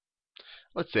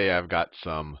Let's say I've got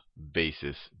some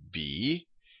basis B,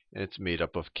 and it's made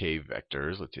up of k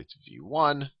vectors. Let's say it's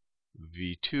v1,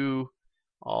 v2,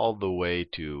 all the way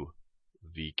to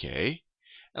vk.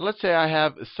 And let's say I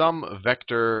have some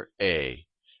vector A,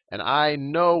 and I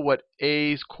know what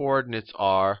A's coordinates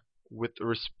are with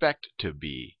respect to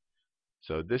B.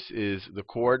 So this is the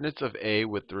coordinates of A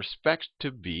with respect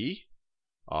to B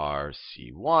are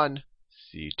C1,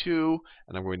 C2,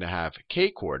 and I'm going to have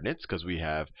k coordinates because we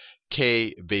have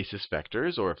k basis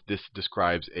vectors, or if this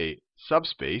describes a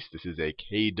subspace, this is a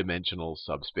k-dimensional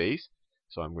subspace.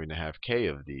 So I'm going to have k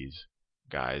of these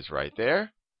guys right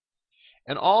there.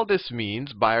 And all this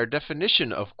means, by our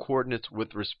definition of coordinates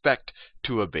with respect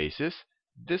to a basis,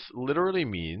 this literally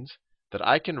means that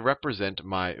I can represent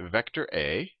my vector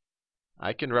A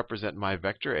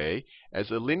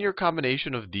as a linear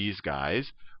combination of these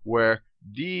guys, where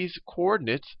these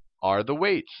coordinates are the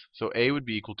weights. So A would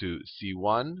be equal to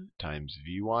C1 times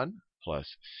V1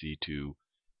 plus C2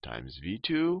 times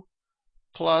V2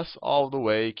 plus all the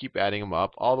way, keep adding them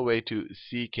up, all the way to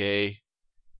CK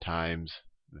times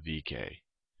VK.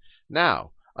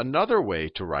 Now, another way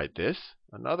to write this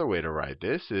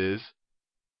is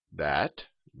that,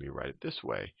 let me write it this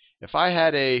way. If I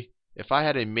had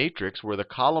a matrix where the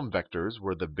column vectors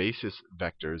were the basis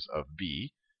vectors of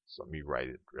B, so let me write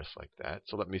it just like that.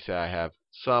 So let me say I have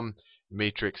some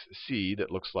matrix C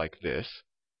that looks like this,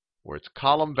 where its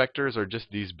column vectors are just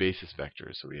these basis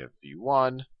vectors. So we have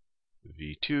V1,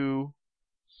 V2,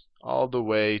 all the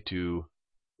way to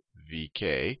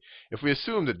VK. If we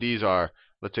assume that these are,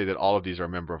 let's say that all of these are a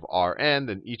member of Rn,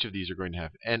 then each of these are going to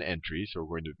have n entries. So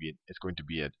it's going to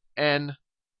be an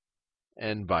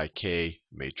n by k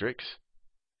matrix.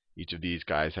 Each of these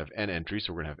guys have n entries,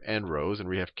 so we're going to have n rows, and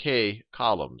we have k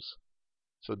columns.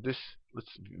 So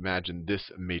let's imagine this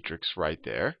matrix right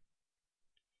there.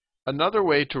 Another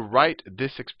way to write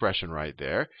this expression right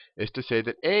there is to say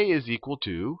that A is equal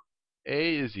to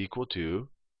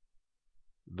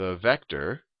the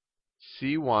vector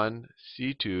C1,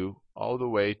 C2, all the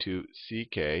way to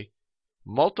CK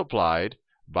multiplied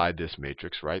by this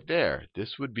matrix right there.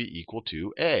 This would be equal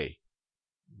to A.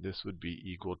 This would be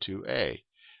equal to A.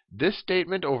 This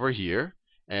statement over here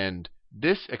and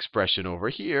this expression over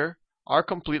here are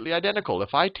completely identical.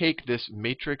 If I take this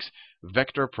matrix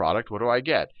vector product, what do I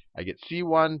get? I get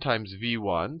C1 times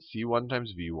V1, C1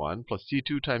 times V1, plus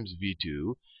C2 times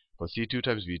V2, plus C2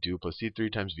 times V2, plus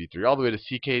C3 times V3, all the way to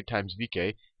CK times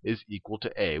VK is equal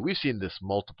to A. We've seen this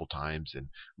multiple times in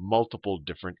multiple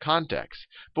different contexts.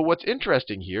 But what's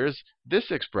interesting here is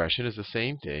this expression is the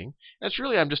same thing. And it's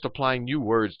really, I'm just applying new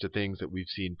words to things that we've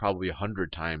seen probably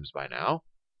 100 times by now.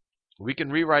 We can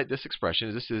rewrite this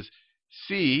expression. This is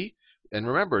C. And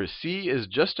remember, C is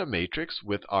just a matrix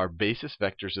with our basis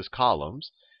vectors as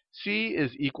columns. C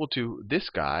is equal to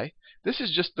this guy. This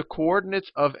is just the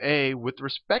coordinates of A with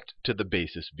respect to the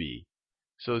basis B.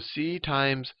 So C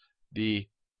times the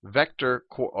vector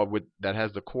that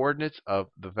has the coordinates of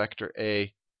the vector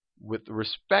A with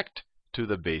respect to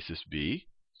the basis B,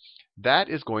 that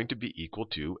is going to be equal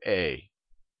to A.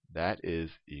 That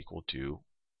is equal to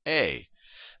A.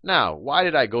 Now, why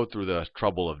did I go through the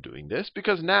trouble of doing this?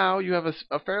 Because now you have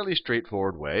a fairly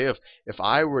straightforward way of, if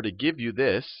I were to give you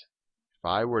this, if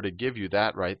I were to give you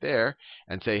that right there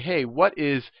and say, hey, what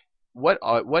is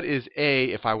A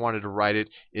if I wanted to write it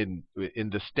in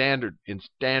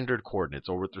standard coordinates,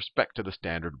 or with respect to the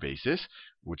standard basis,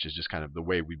 which is just kind of the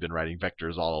way we've been writing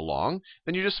vectors all along,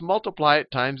 then you just multiply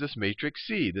it times this matrix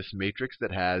C, this matrix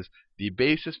that has the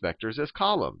basis vectors as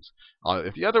columns.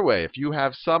 If the other way, if you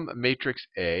have some matrix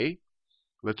A,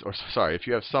 if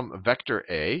you have some vector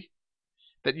A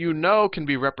that you know can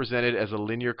be represented as a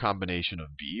linear combination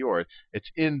of B, or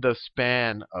it's in the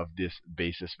span of this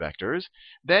basis vectors,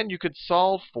 then you could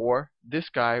solve for this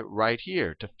guy right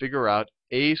here to figure out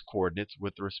A's coordinates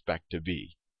with respect to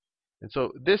B. And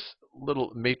so this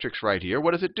little matrix right here,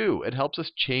 what does it do? It helps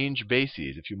us change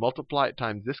bases. If you multiply it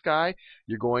times this guy,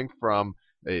 you're going from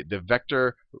the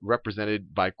vector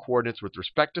represented by coordinates with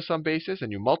respect to some basis,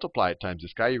 and you multiply it times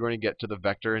this guy, you're going to get to the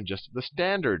vector in just with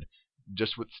standard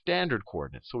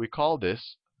coordinates. So we call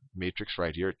this matrix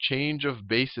right here change of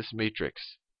basis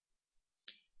matrix.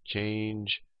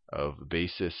 Change of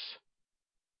basis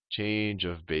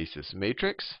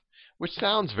matrix, which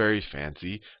sounds very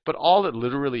fancy, but all it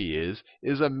literally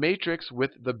is a matrix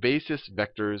with the basis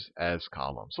vectors as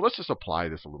columns. So let's just apply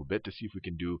this a little bit to see if we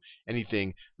can do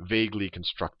anything vaguely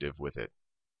constructive with it.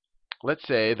 Let's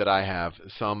say that I have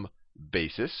some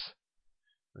basis.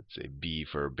 Let's say B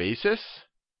for basis.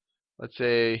 Let's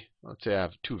say I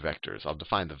have two vectors. I'll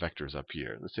define the vectors up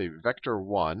here. Let's say vector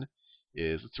 1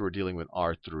 is, let's say we're dealing with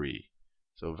R3.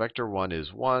 So vector 1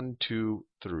 is 1, 2,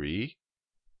 3.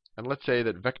 And let's say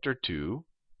that vector 2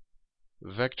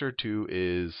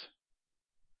 is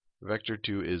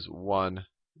 1,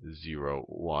 0,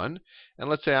 1. And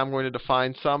let's say I'm going to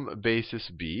define some basis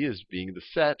b as being the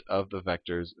set of the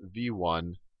vectors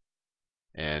v1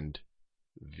 and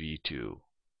v2.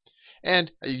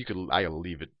 And I'll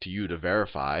leave it to you to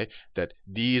verify that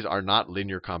these are not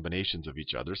linear combinations of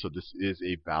each other. So this is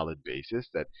a valid basis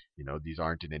that, these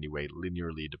aren't in any way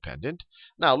linearly dependent.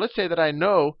 Now, let's say that I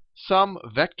know some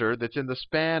vector that's in the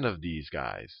span of these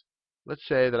guys. Let's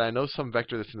say that I know some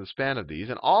vector that's in the span of these,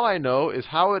 and all I know is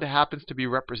how it happens to be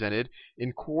represented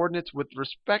in coordinates with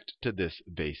respect to this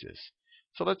basis.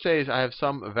 So let's say I have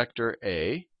some vector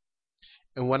A,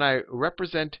 and when I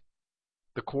represent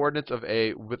the coordinates of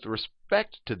A with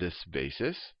respect to this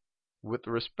basis,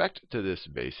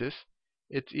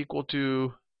 it's equal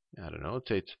to, I don't know, let's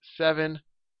say it's 7,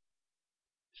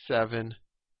 7,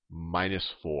 minus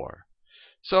 4.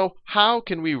 So how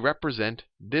can we represent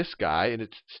this guy in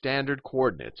its standard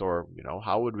coordinates? Or,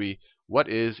 what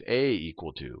is A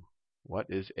equal to? What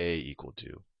is A equal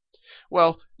to?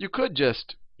 Well, you could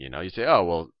just, you say, oh,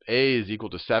 well, A is equal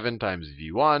to 7 times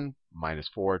v1 minus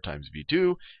 4 times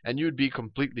v2, and you'd be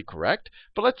completely correct.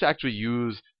 But let's actually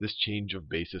use this change of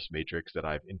basis matrix that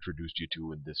I've introduced you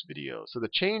to in this video. So the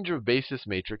change of basis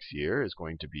matrix here is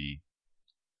going to be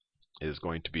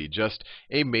just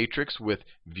a matrix with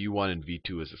v1 and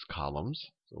v2 as its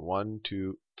columns. So 1,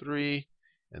 2, 3,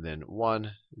 and then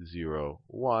 1, 0,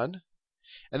 1.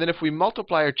 And then if we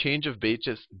multiply our change of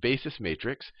basis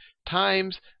matrix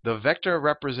times the vector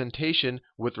representation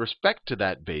with respect to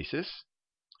that basis,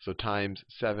 so times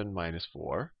 7 minus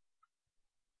 4,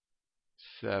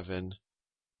 7,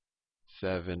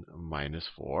 7 minus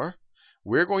 4,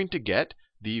 we're going to get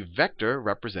the vector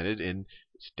represented in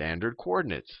standard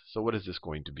coordinates. So what is this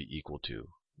going to be equal to?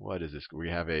 What is this?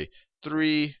 We have a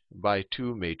 3 by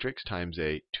 2 matrix times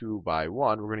a 2 by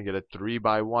 1. We're going to get a 3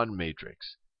 by 1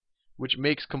 matrix, which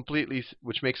makes complete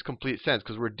sense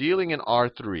because we're dealing in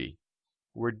R3.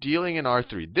 We're dealing in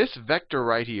R3. This vector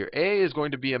right here, A, is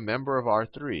going to be a member of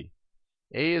R3.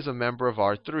 A is a member of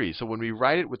R3. So when we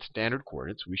write it with standard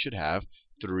coordinates, we should have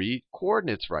 3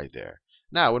 coordinates right there.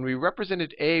 Now, when we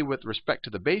represented A with respect to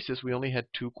the basis, we only had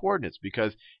 2 coordinates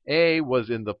because A was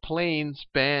in the plane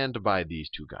spanned by these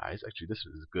two guys. Actually, this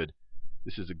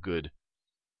is a good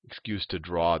excuse to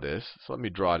draw this. So let me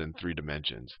draw it in 3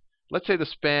 dimensions. Let's say the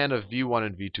span of v1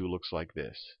 and v2 looks like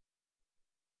this.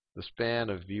 The span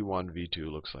of v1,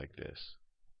 v2 looks like this.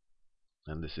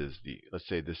 And let's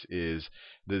say this is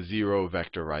the 0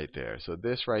 vector right there. So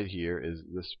this right here is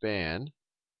the span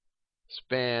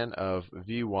of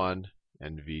v1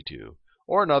 and v2.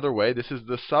 Or another way, this is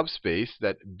the subspace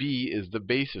that B is the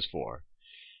basis for.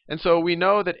 And so we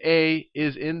know that A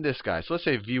is in this guy. So let's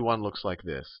say v1 looks like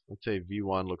this. Let's say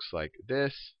v1 looks like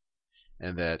this,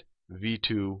 and that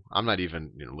v2, I'm not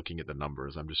even looking at the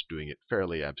numbers. I'm just doing it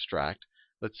fairly abstract.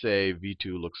 Let's say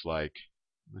v2 looks like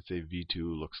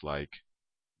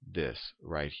this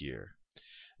right here.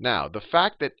 Now, the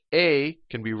fact that A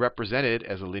can be represented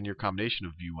as a linear combination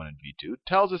of v1 and v2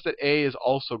 tells us that A is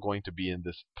also going to be in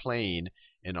this plane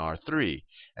in R3.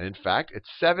 And in fact, it's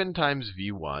 7 times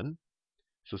v1.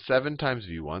 So 7 times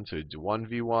v1, so it's 1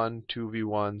 v1, 2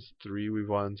 v1s, 3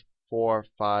 v1s, 4,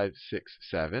 5, 6,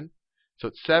 7. So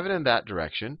it's 7 in that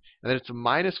direction, and then it's a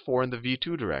minus 4 in the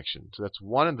v2 direction. So that's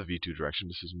 1 in the v2 direction.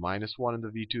 This is minus 1 in the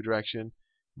v2 direction,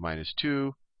 minus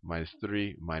 2, minus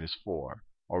 3, minus 4.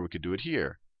 Or we could do it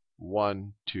here.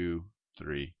 1, 2,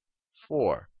 3,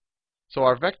 4. So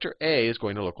our vector A is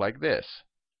going to look like this.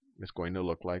 It's going to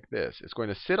look like this. It's going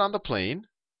to sit on the plane.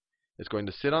 It's going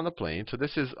to sit on the plane. So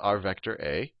this is our vector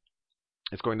A.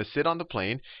 It's going to sit on the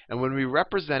plane. And when we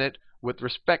represent it with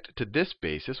respect to this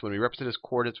basis, when we represent its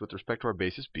coordinates with respect to our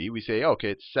basis B, we say,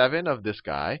 okay, it's 7 of this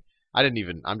guy.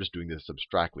 I'm just doing this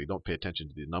abstractly. Don't pay attention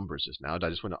to the numbers just now. I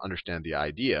just want to understand the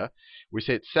idea. We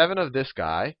say it's 7 of this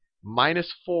guy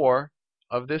minus 4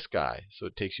 of this guy. So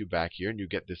it takes you back here, and you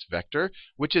get this vector,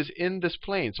 which is in this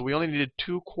plane. So we only needed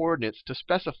 2 coordinates to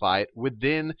specify it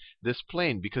within this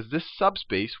plane, because this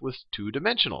subspace was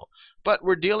 2-dimensional. But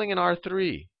we're dealing in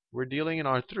R3. We're dealing in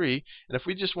R3, and if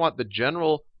we just want the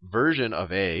general version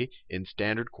of A in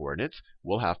standard coordinates,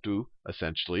 we'll have to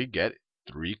essentially get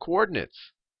 3 coordinates.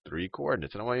 3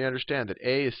 coordinates. And I want you to understand that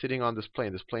A is sitting on this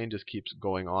plane. This plane just keeps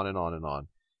going on and on and on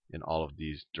in all of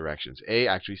these directions. A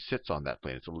actually sits on that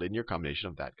plane. It's a linear combination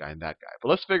of that guy and that guy. But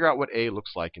let's figure out what A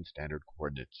looks like in standard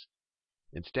coordinates.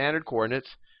 In standard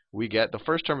coordinates, we get the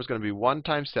first term is going to be 1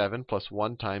 times 7 plus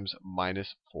 1 times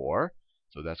minus 4.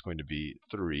 So that's going to be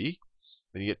 3.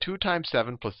 Then you get 2 times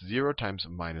 7 plus 0 times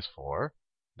minus 4.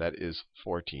 That is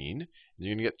 14. And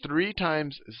you're going to get 3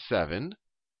 times 7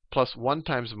 plus 1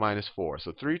 times minus 4.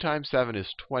 So 3 times 7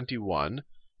 is 21.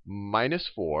 Minus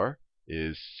 4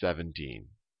 is 17.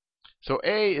 So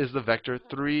A is the vector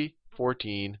 3,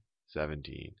 14,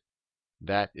 17.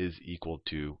 That is equal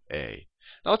to A.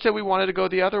 Now let's say we wanted to go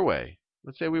the other way.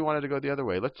 Let's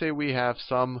say we have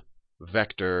some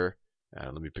vector.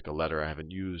 Let me pick a letter I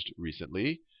haven't used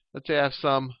recently. Let's say I have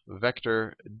some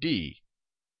vector D.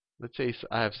 Let's say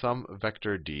I have some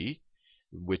vector D,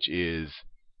 which is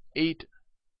 8,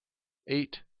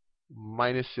 8,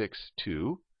 minus 6,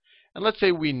 2. And let's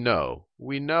say we know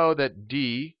that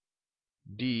D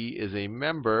is a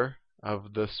member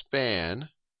of the span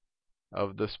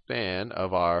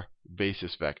of our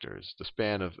basis vectors, the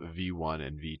span of v1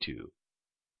 and v2.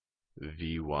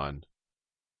 v1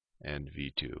 and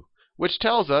v2. Which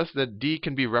tells us that D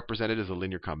can be represented as a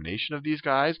linear combination of these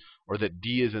guys, or that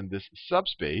D is in this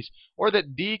subspace, or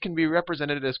that D can be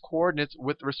represented as coordinates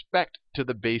with respect to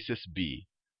the basis B.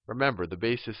 Remember, the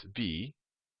basis B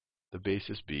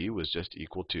was just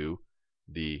equal to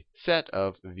the set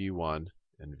of v1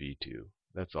 and v2.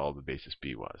 That's all the basis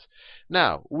B was.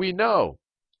 Now, we know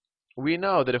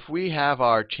that if we have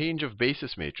our change of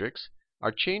basis matrix,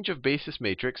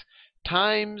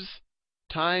 times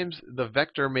the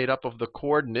vector made up of the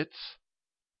coordinates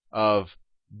of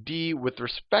D with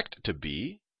respect to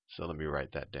B. So let me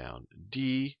write that down.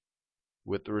 D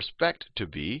with respect to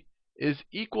B is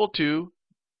equal to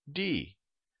D.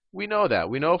 We know that.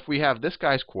 We know if we have this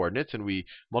guy's coordinates and we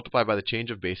multiply by the change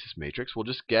of basis matrix, we'll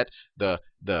just get the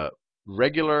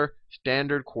regular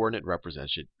standard coordinate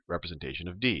representation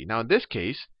of D. Now in this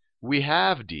case, we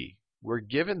have D. We're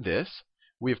given this.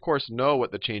 We, of course, know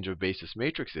what the change of basis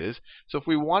matrix is. So if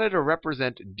we wanted to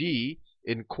represent D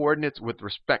in coordinates with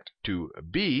respect to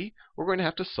B, we're going to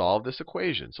have to solve this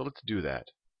equation. So let's do that.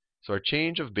 So our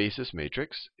change of basis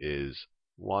matrix is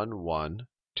 1, 1,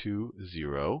 2,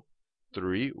 0,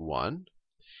 3, 1.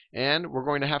 And we're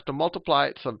going to have to multiply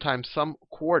it sometimes some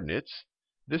coordinates.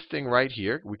 This thing right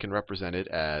here, we can represent it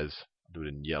as, I'll do it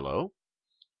in yellow.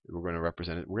 We're going to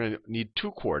represent it. We're going to need two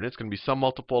coordinates. It's going to be some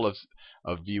multiple of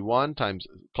v1 times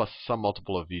plus some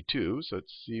multiple of v2. So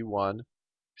it's c1,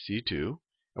 c2.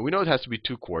 And we know it has to be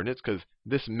two coordinates because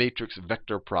this matrix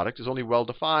vector product is only well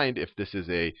defined if this is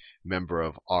a member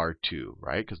of R2,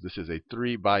 right? Because this is a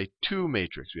 3 by 2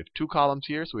 matrix. We have two columns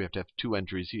here, so we have to have two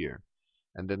entries here.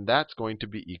 And then that's going to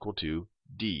be equal to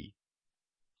D.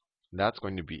 That's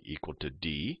going to be equal to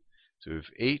D. So we have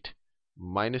 8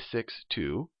 minus 6,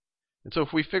 2. And so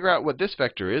if we figure out what this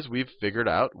vector is, we've figured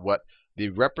out what the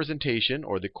representation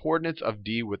or the coordinates of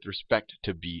D with respect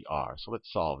to B are. So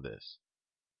let's solve this.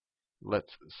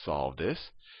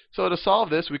 So to solve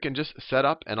this, we can just set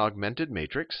up an augmented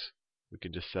matrix.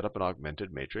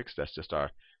 That's just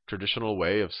our traditional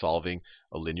way of solving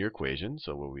a linear equation.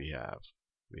 So what we have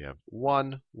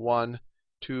 1, 1,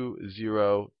 2,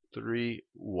 0, 3,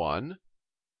 1.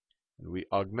 And we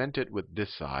augment it with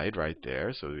this side right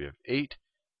there. So we have 8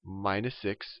 minus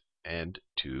 6 and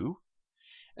 2.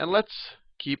 And let's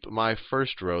keep my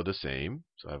first row the same.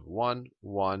 So I have 1,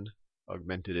 1,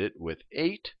 augmented it with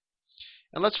 8.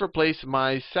 And let's replace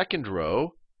my second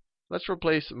row. With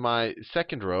the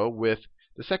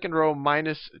second row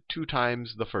minus 2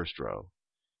 times the first row.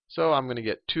 So I'm going to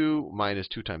get 2 minus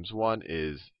 2 times 1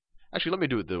 is... Actually, let me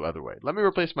do it the other way. Let me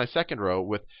replace my second row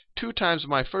with 2 times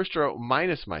my first row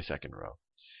minus my second row.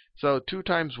 So 2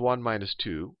 times 1 minus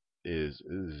 2 is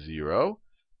 0.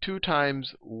 2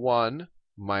 times 1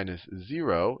 minus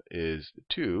 0 is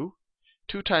 2.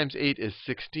 2 times 8 is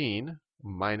 16.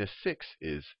 Minus 6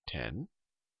 is 10.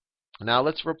 Now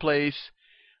let's replace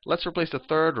the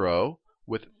third row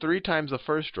with 3 times the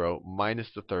first row minus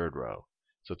the third row.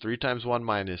 So 3 times 1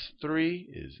 minus 3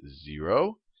 is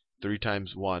 0. 3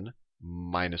 times 1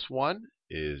 minus 1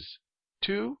 is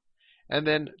 2. And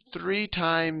then 3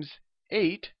 times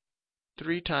 8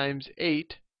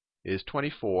 is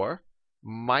 24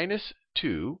 minus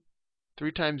 2.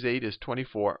 3 times 8 is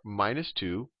 24 minus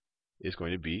 2 is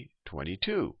going to be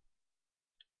 22.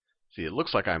 See, it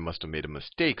looks like I must have made a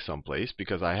mistake someplace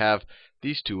because I have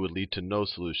these two would lead to no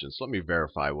solution. So let me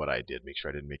verify what I did, make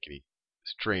sure I didn't make any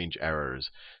strange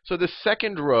errors. So the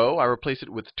second row, I replace it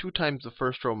with 2 times the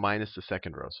first row minus the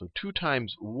second row. So 2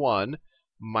 times 1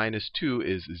 minus 2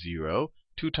 is 0.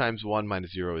 2 times 1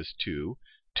 minus 0 is 2.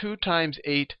 2 times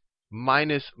 8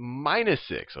 minus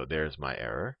 6. So there's my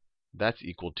error. That's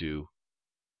equal to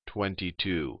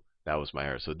 22. That was my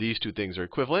error. So these two things are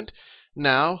equivalent.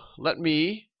 Now, let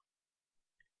me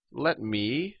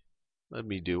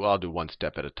I'll do one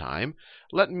step at a time.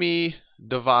 Let me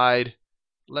divide,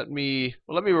 let me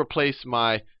replace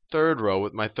my third row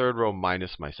with my third row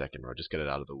minus my second row. Just get it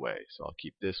out of the way. So I'll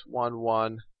keep this 1,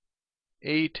 1,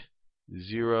 8,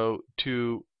 0,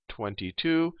 2,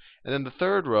 22. And then the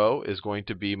third row is going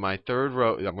to be my third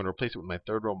row. I'm going to replace it with my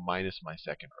third row minus my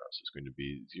second row. So it's going to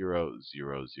be 0,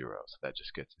 0, 0. So that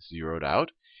just gets zeroed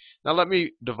out. Now let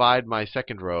me divide my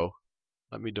second row.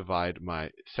 Let me divide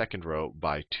my second row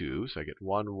by 2. So I get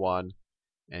 1, 1,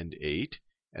 and 8.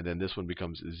 And then this one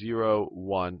becomes 0,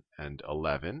 1, and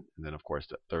 11. And then, of course,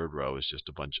 the third row is just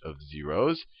a bunch of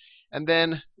zeros. And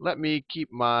then let me keep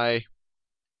my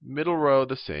middle row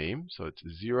the same. So it's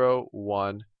 0,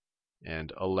 1,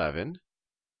 and 11.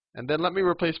 And then let me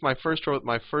replace my first row with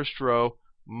my first row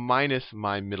minus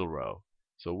my middle row.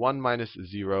 So 1 minus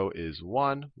 0 is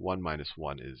 1. 1 minus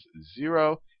 1 is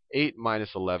 0. 8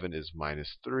 minus 11 is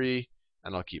minus 3.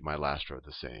 And I'll keep my last row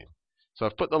the same. So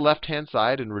I've put the left-hand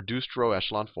side in reduced row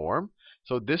echelon form.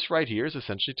 So this right here is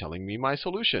essentially telling me my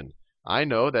solution. I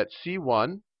know that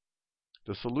C1,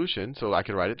 the solution, so I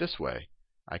could write it this way.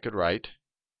 I could write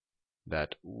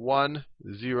that 1,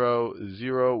 0,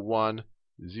 0, 1,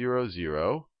 0,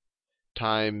 0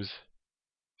 times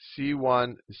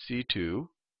C1, C2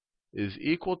 is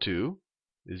equal to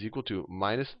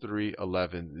minus 3,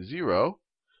 11, 0.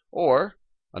 Or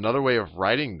another way of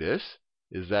writing this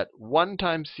is that 1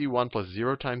 times C1 plus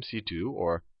 0 times C2,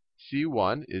 or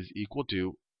C1 is equal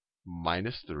to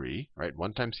minus 3, right?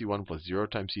 1 times C1 plus 0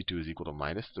 times C2 is equal to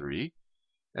minus 3.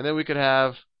 And then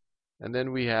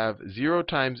we have 0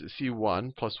 times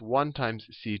C1 plus 1 times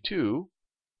C2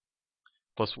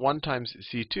 plus 1 times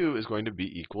C2 is going to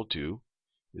be equal to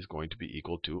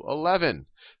 11.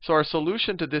 So our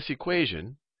solution to this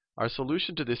equation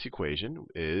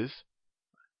is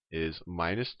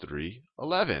minus 3,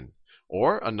 11.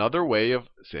 Or another way of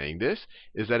saying this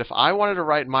is that if I wanted to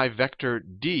write my vector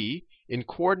d in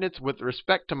coordinates with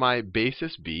respect to my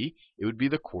basis b, it would be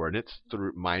the coordinates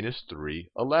minus 3,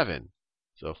 11.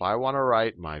 So if I want to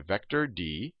write my vector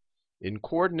d in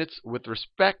coordinates with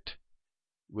respect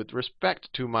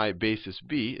to my basis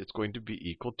b, it's going to be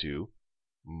equal to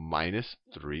minus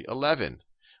 3, 11.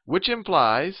 Which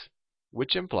implies,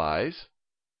 let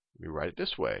me write it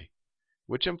this way,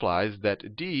 which implies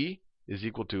that d is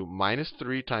equal to minus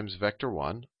 3 times vector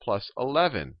 1 plus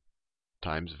 11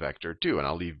 times vector 2. And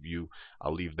I'll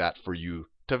leave that for you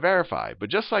to verify. But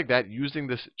just like that, using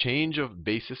this change of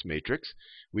basis matrix,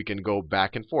 we can go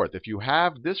back and forth. If you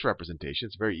have this representation,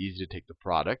 it's very easy to take the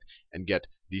product and get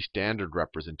the standard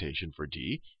representation for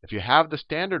d. If you have the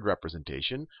standard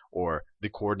representation, or the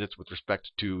coordinates with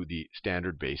respect to the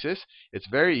standard basis, it's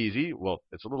very easy. Well,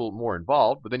 it's a little more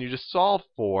involved, but then you just solve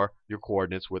for your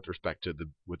coordinates with respect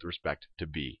to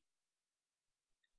b.